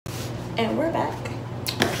And we're back.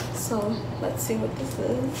 So let's see what this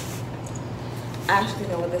is. I actually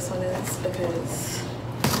know what this one is because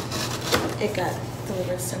it got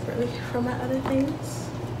delivered separately from my other things.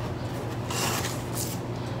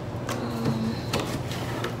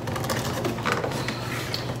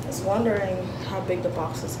 I was wondering how big the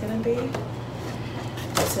box is gonna be.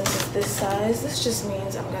 But since it's this size, this just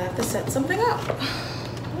means I'm gonna have to set something up,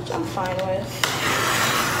 which I'm fine with.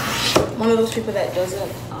 One of those people that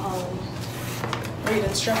doesn't read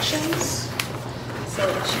instructions, so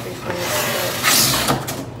that should be fine.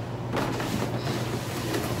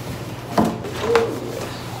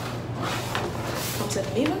 Comes in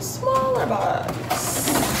an even smaller box.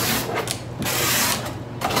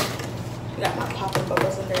 Got my popping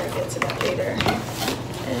bubbles in there. I'll get to that later.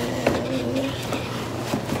 And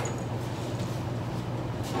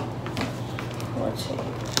more tape.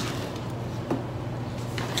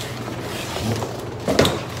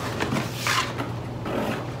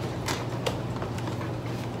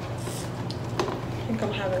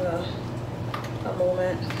 I'm having a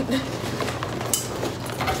moment. Yes,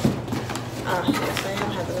 I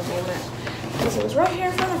am having a moment because it was right here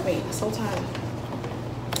in front of me this whole time.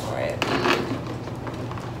 All right.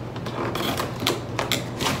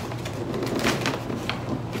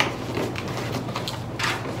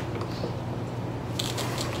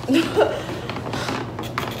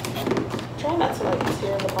 Try not to like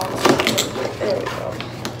tear the box. There we go.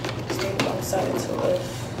 Just need the wrong side to lift.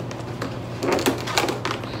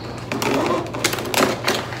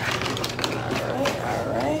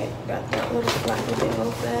 Got that little flappy thing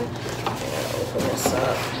open. I gotta open this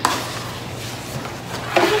up.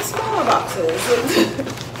 I got smaller boxes.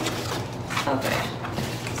 Okay,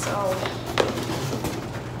 so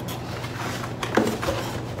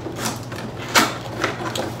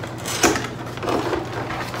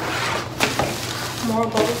more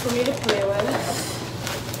bubble for me to play with.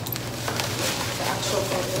 The actual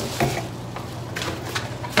bubble.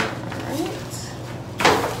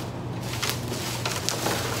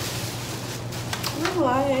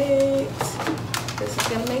 Light. This is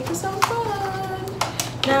gonna make this some fun.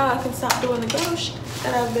 Now I can stop doing the gouache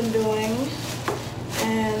that I've been doing,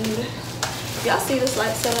 and y'all see this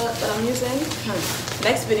light setup that I'm using.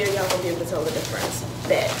 Next video y'all gonna be able to tell the difference.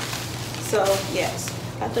 Bet. So yes,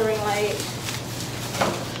 got the ring light.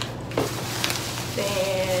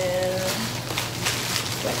 Then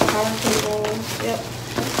like power cable. Yep.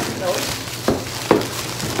 Nope.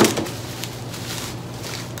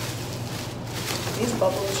 These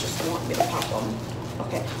bubbles just want me to pop them.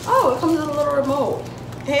 Okay. Oh, it comes with a little remote.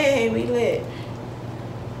 Hey, we lit.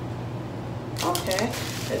 Okay.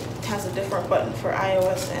 It has a different button for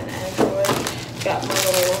iOS and Android. Got my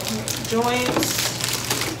little joints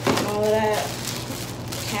and all of that.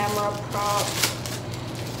 Camera prop.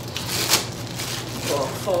 Well,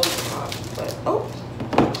 phone prop, but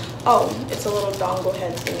oh, it's a little dongle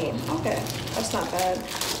head thingy. Okay, that's not bad.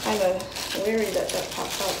 Kind of weary that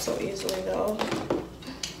popped out so easily though.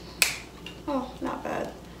 Oh, not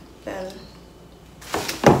bad. Then,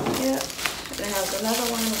 yeah. And it has another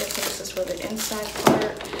one. I think this is for the inside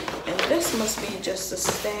part. And this must be just the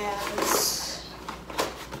stands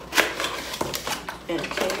and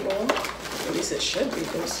cable. At least it should be,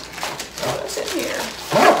 because what's in here?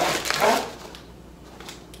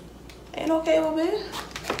 Ain't no cable, babe.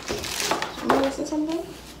 Am I missing something?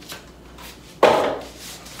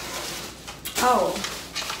 Oh.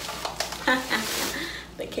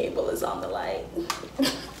 The cable is on the light.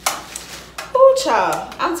 Ooh,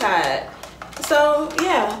 child, I'm tired. So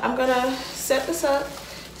yeah, I'm gonna set this up,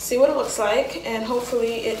 see what it looks like, and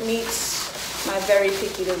hopefully it meets my very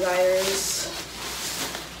picky desires.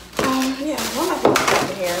 Yeah, what am I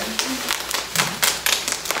popping here?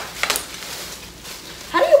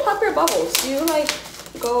 How do you pop your bubbles? Do you like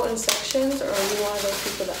go in sections, or are you one of those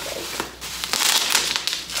people that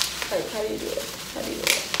like how do you do it? How do you do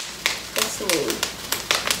it? It's smooth.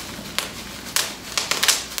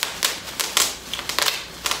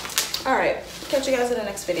 All right, catch you guys in the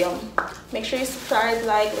next video. Make sure you subscribe,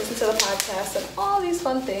 like, listen to the podcast, and all these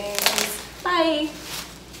fun things. Bye.